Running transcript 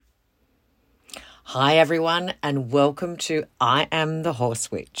Hi everyone, and welcome to I Am the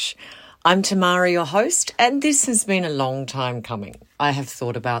Horse Witch. I'm Tamara, your host, and this has been a long time coming. I have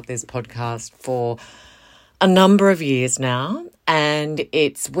thought about this podcast for a number of years now, and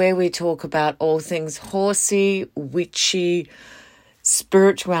it's where we talk about all things horsey, witchy,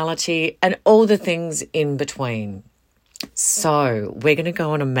 spirituality, and all the things in between. So we're going to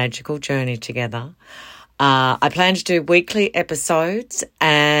go on a magical journey together. I plan to do weekly episodes,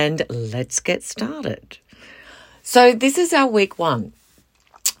 and let's get started. So this is our week one,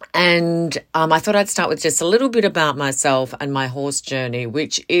 and I thought I'd start with just a little bit about myself and my horse journey,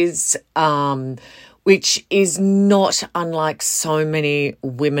 which is not unlike so many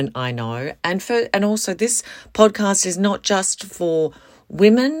women I know, and also this podcast is not just for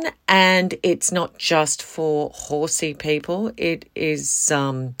women, and it's not just for horsey people. It is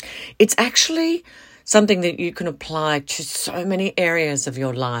it's actually something that you can apply to so many areas of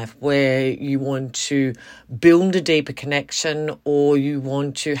your life where you want to build a deeper connection, or you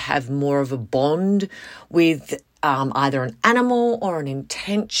want to have more of a bond with either an animal or an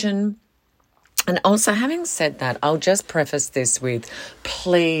intention. And also, having said that, I'll just preface this with,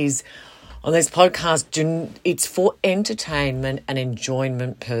 please, on this podcast, it's for entertainment and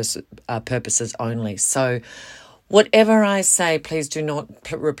enjoyment purposes only. So whatever I say, please do not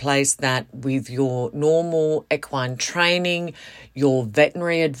replace that with your normal equine training, your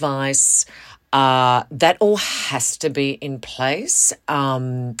veterinary advice. That all has to be in place.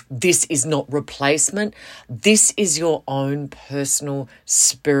 This is not replacement. This is your own personal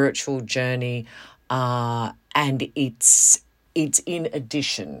spiritual journey, and it's in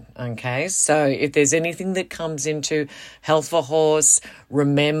addition, okay? So if there's anything that comes into health for horse,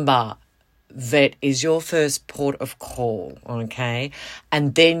 remember, vet is your first port of call, okay?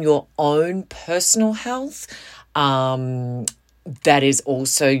 And then your own personal health, that is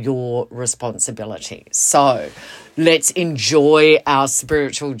also your responsibility. So let's enjoy our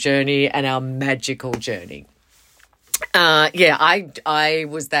spiritual journey and our magical journey. I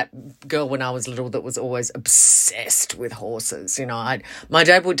was that girl when I was little that was always obsessed with horses. You know, my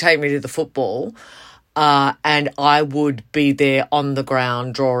dad would take me to the football, and I would be there on the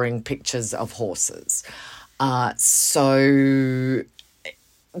ground drawing pictures of horses. So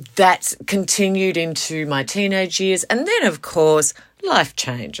that continued into my teenage years. And then, of course, life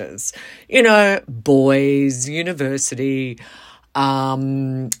changes. You know, boys, university.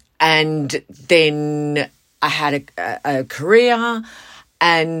 And then I had a career,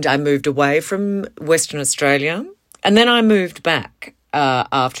 and I moved away from Western Australia. And then I moved back.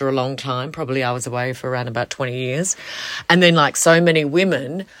 After a long time, probably I was away for around about 20 years. And then, like so many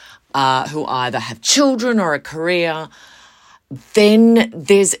women who either have children or a career, then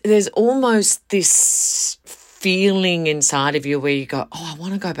there's almost this feeling inside of you where you go, oh, I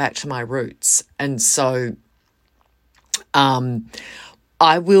want to go back to my roots. And so hopefully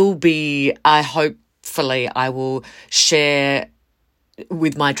I will share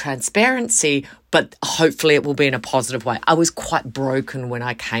with my transparency, but hopefully it will be in a positive way. I was quite broken when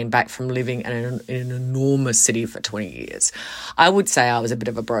I came back from living in an enormous city for 20 years. I would say I was a bit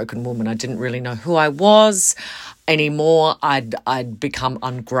of a broken woman. I didn't really know who I was anymore. I'd become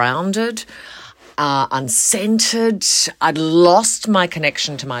ungrounded, uncentered. I'd lost my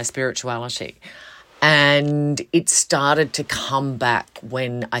connection to my spirituality. And it started to come back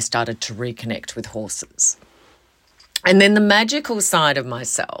when I started to reconnect with horses. And then the magical side of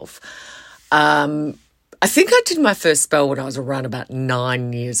myself, I think I did my first spell when I was around about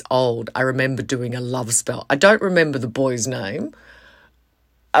 9 years old. I remember doing a love spell. I don't remember the boy's name,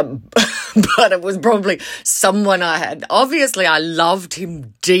 but it was probably someone I had. Obviously, I loved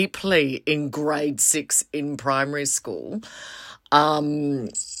him deeply in grade 6 in primary school.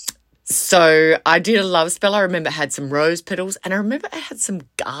 So I did a love spell. I remember it had some rose petals, and I remember it had some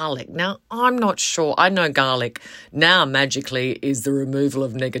garlic. Now, I'm not sure. I know garlic now magically is the removal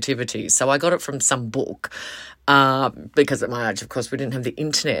of negativity. So I got it from some book because at my age, of course, we didn't have the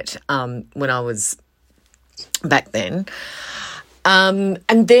internet when I was back then. And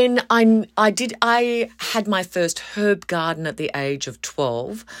then I had my herb herb garden at the age of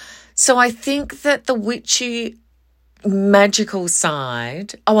 12. So I think that the witchy magical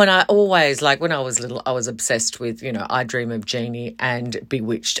side. Oh, and I always, like when I was little, I was obsessed with, I Dream of Jeannie and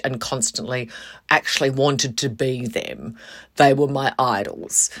Bewitched, and constantly actually wanted to be them. They were my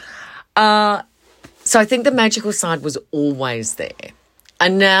idols. So I think the magical side was always there.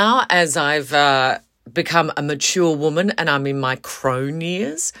 And now, as I've become a mature woman and I'm in my crone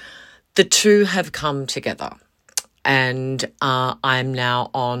years, the two have come together. And I'm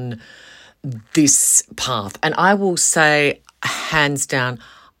now on this path. And I will say, hands down,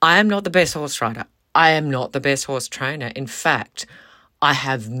 I am not the best horse rider. I am not the best horse trainer. In fact, I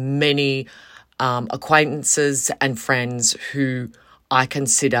have many acquaintances and friends who I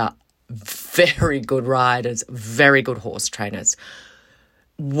consider very good riders, very good horse trainers.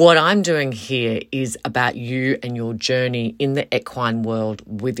 What I'm doing here is about you and your journey in the equine world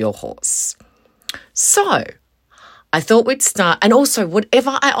with your horse. So I thought we'd start, and also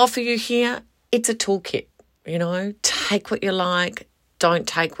whatever I offer you here, it's a toolkit, take what you like, don't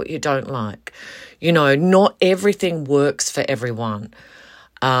take what you don't like. Not everything works for everyone.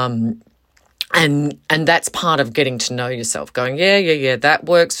 And that's part of getting to know yourself, going, yeah, that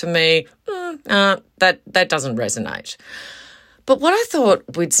works for me. That doesn't resonate. But what I thought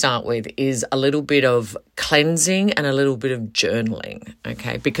we'd start with is a little bit of cleansing and a little bit of journaling,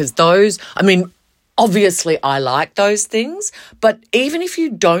 okay? Because obviously I like those things, but even if you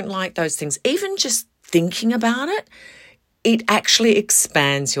don't like those things, even just thinking about it, it actually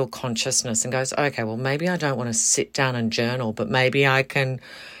expands your consciousness and goes, okay, well, maybe I don't want to sit down and journal, but maybe I can,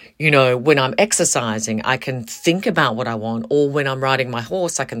 when I'm exercising, I can think about what I want, or when I'm riding my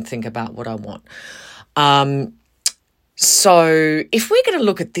horse, I can think about what I want. So if we're going to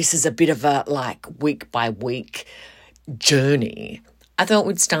look at this as a bit of a week by week journey, I thought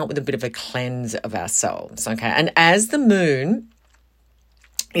we'd start with a bit of a cleanse of ourselves, okay? And as the moon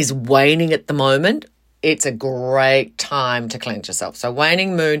is waning at the moment, it's a great time to cleanse yourself. So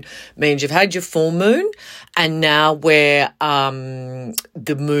waning moon means you've had your full moon, and now where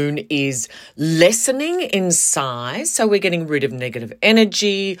the moon is lessening in size, so we're getting rid of negative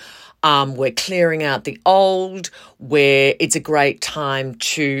energy, we're clearing out the old, where it's a great time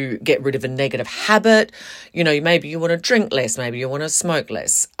to get rid of a negative habit. Maybe you want to drink less, maybe you want to smoke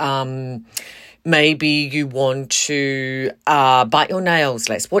less. Maybe you want to bite your nails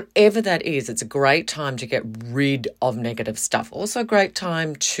less. Whatever that is, it's a great time to get rid of negative stuff. Also a great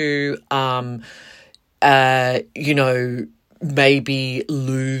time to, maybe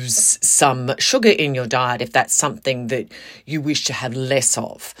lose some sugar in your diet if that's something that you wish to have less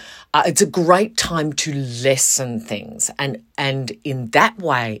of. It's a great time to lessen things, and in that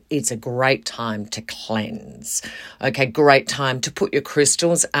way, it's a great time to cleanse. Okay, great time to put your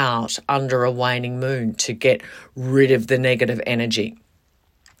crystals out under a waning moon to get rid of the negative energy.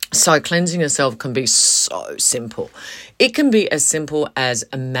 So cleansing yourself can be so simple. It can be as simple as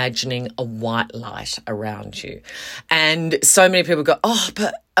imagining a white light around you. And so many people go, oh,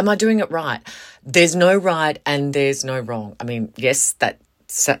 but am I doing it right? There's no right and there's no wrong. Yes, that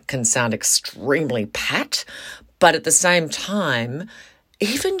can sound extremely pat, but at the same time,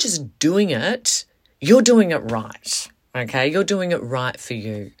 even just doing it, you're doing it right, okay? You're doing it right for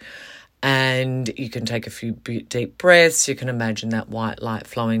you. And you can take a few deep breaths. You can imagine that white light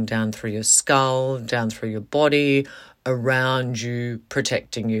flowing down through your skull, down through your body, around you,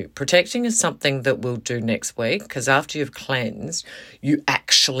 protecting you. Protecting is something that we'll do next week, because after you've cleansed, you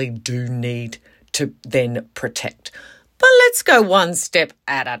actually do need to then protect. But let's go one step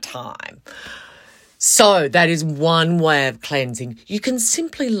at a time. So that is one way of cleansing. You can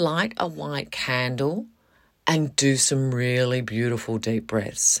simply light a white candle and do some really beautiful deep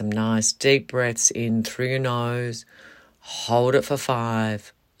breaths. Some nice deep breaths in through your nose. Hold it for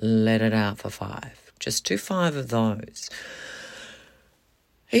 5. Let it out for 5. Just do 5 of those.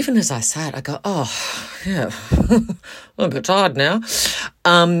 Even as I say it, I go, oh, yeah, I'm a bit tired now.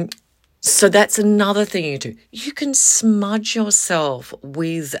 So that's another thing you do. You can smudge yourself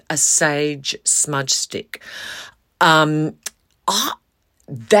with a sage smudge stick.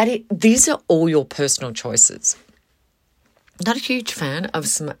 These are all your personal choices. Not a huge fan of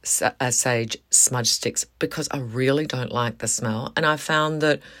sage smudge sticks because I really don't like the smell. And I found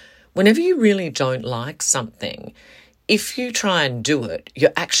that whenever you really don't like something, if you try and do it,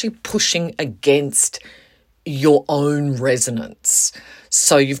 you're actually pushing against your own resonance.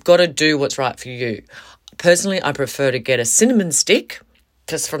 So you've got to do what's right for you. Personally, I prefer to get a cinnamon stick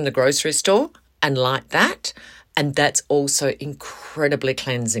just from the grocery store and light that. And that's also incredibly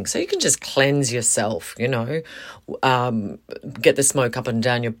cleansing. So you can just cleanse yourself, get the smoke up and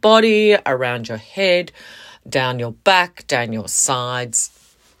down your body, around your head, down your back, down your sides.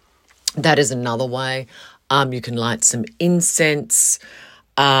 That is another way. You can light some incense.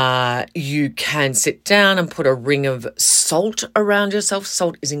 You can sit down and put a ring of salt around yourself.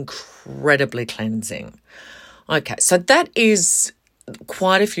 Salt is incredibly cleansing. Okay, so that is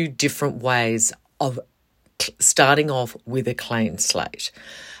quite a few different ways of starting off with a clean slate.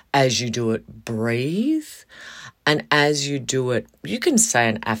 As you do it, breathe. And as you do it, you can say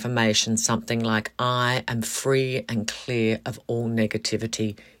an affirmation, something like, I am free and clear of all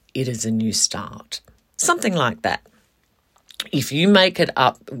negativity. It is a new start. Something like that. If you make it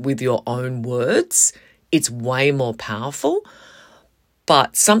up with your own words, it's way more powerful.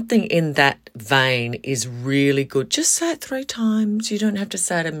 But something in that vein is really good. Just say it 3 times. You don't have to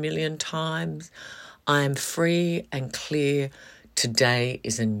say it a million times. I am free and clear. Today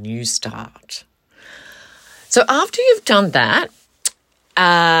is a new start. So after you've done that,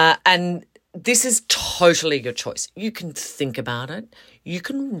 and this is totally your choice. You can think about it. You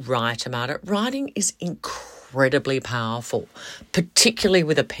can write about it. Writing is incredibly powerful, particularly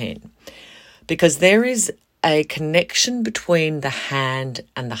with a pen, because there is a connection between the hand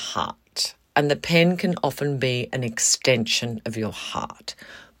and the heart, and the pen can often be an extension of your heart,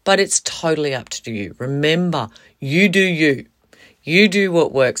 but it's totally up to you. Remember, you do you. You do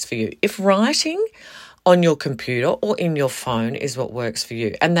what works for you. If writing on your computer or in your phone is what works for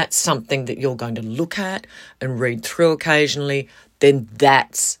you, and that's something that you're going to look at and read through occasionally, then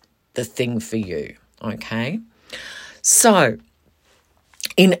that's the thing for you, okay? So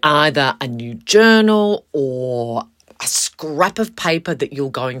in either a new journal or a scrap of paper that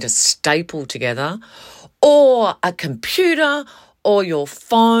you're going to staple together, or a computer or your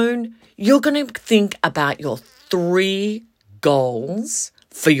phone, you're going to think about your 3 goals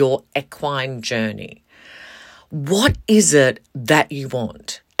for your equine journey. What is it that you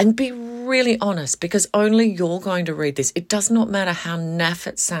want? And be really honest, because only you're going to read this. It does not matter how naff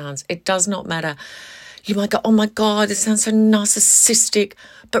it sounds. It does not matter. You might go, oh my God, this sounds so narcissistic.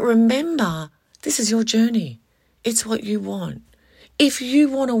 But remember, this is your journey. It's what you want. If you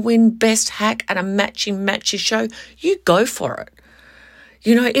want to win best hack at a matchy show, you go for it.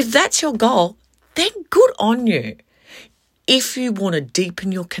 You know, if that's your goal, then good on you. If you want to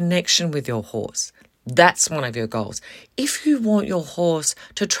deepen your connection with your horse, that's one of your goals. If you want your horse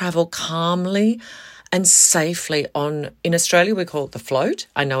to travel calmly and safely in Australia, we call it the float.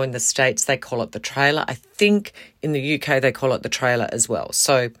 I know in the States they call it the trailer. I think in the UK they call it the trailer as well.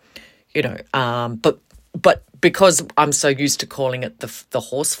 So, you know, but because I'm so used to calling it the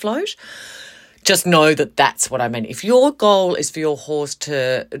horse float, just know that that's what I mean. If your goal is for your horse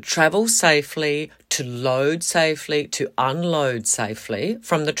to travel safely, to load safely, to unload safely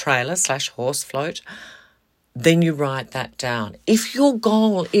from the trailer / horse float, then you write that down. If your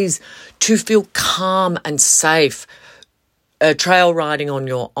goal is to feel calm and safe trail riding on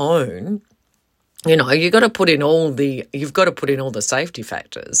your own, you know, you've got to put in all the safety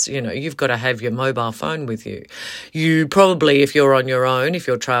factors. You know, you've got to have your mobile phone with you. You probably, if you're on your own, if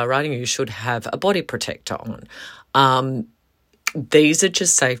you're trail riding, you should have a body protector on. These are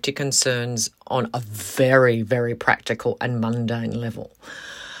just safety concerns on a very, very practical and mundane level.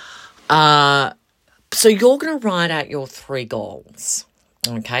 So you're going to write out your 3 goals.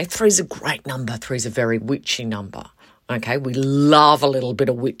 Okay, 3 is a great number. 3 is a very witchy number. Okay, we love a little bit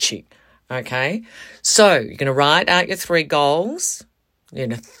of witchy. Okay, so you're going to write out your 3 goals. You're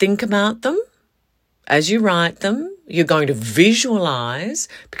going to think about them. As you write them, you're going to visualize,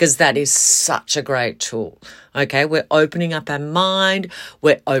 because that is such a great tool. Okay, we're opening up our mind,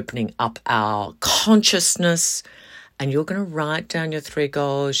 we're opening up our consciousness, and you're going to write down your 3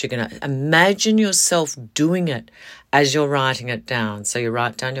 goals. You're going to imagine yourself doing it as you're writing it down. So you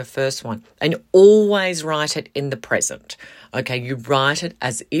write down your first one, and you always write it in the present. Okay, you write it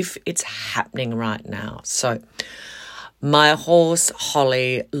as if it's happening right now. So, my horse,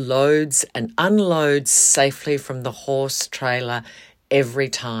 Holly, loads and unloads safely from the horse trailer every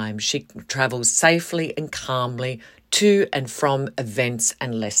time. She travels safely and calmly to and from events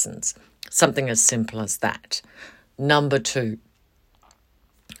and lessons. Something as simple as that. Number 2,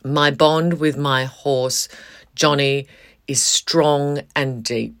 my bond with my horse, Johnny, is strong and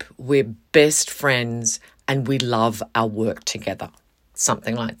deep. We're best friends and we love our work together.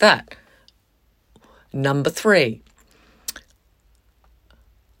 Something like that. Number 3,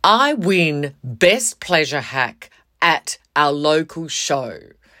 I win best pleasure hack at our local show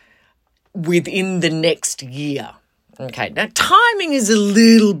within the next year. Okay, now timing is a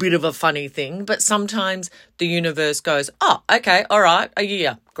little bit of a funny thing, but sometimes the universe goes, oh, okay, all right, a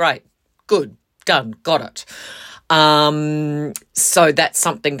year, great, good, done, got it. So that's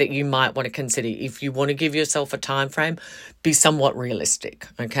something that you might want to consider. If you want to give yourself a time frame, be somewhat realistic,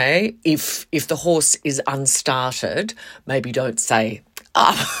 okay? If the horse is unstarted, maybe don't say,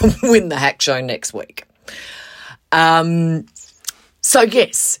 win the hack show next week. So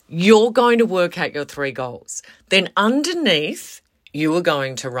yes, you're going to work out your 3 goals. Then underneath, you are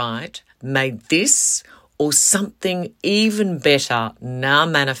going to write, may this or something even better now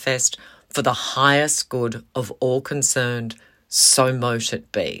manifest for the highest good of all concerned, so mote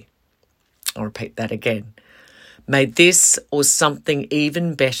it be. I'll repeat that again. May this or something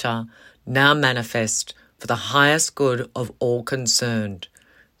even better now manifest for the highest good of all concerned.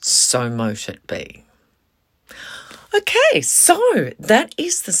 So mote it be. Okay, so that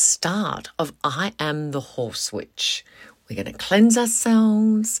is the start of I Am the Horse Witch. We're going to cleanse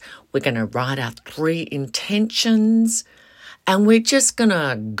ourselves. We're going to write our 3 intentions. And we're just going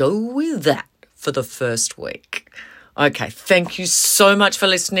to go with that for the first week. Okay, thank you so much for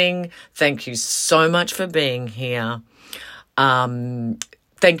listening. Thank you so much for being here.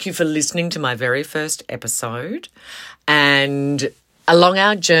 Thank you for listening to my very first episode. And along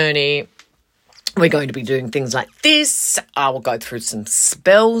our journey, we're going to be doing things like this. I will go through some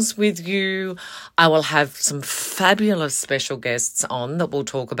spells with you. I will have some fabulous special guests on that will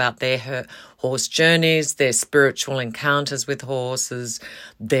talk about their horse journeys, their spiritual encounters with horses,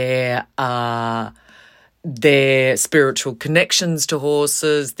 their spiritual connections to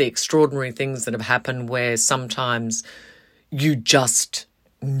horses, the extraordinary things that have happened where sometimes you just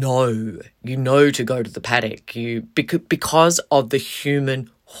know to go to the paddock because of the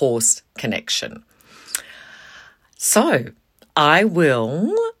human-horse connection. So I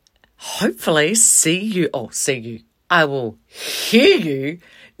will hopefully I will hear you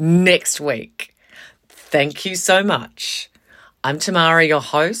next week. Thank you so much. I'm Tamara, your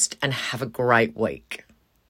host, and have a great week.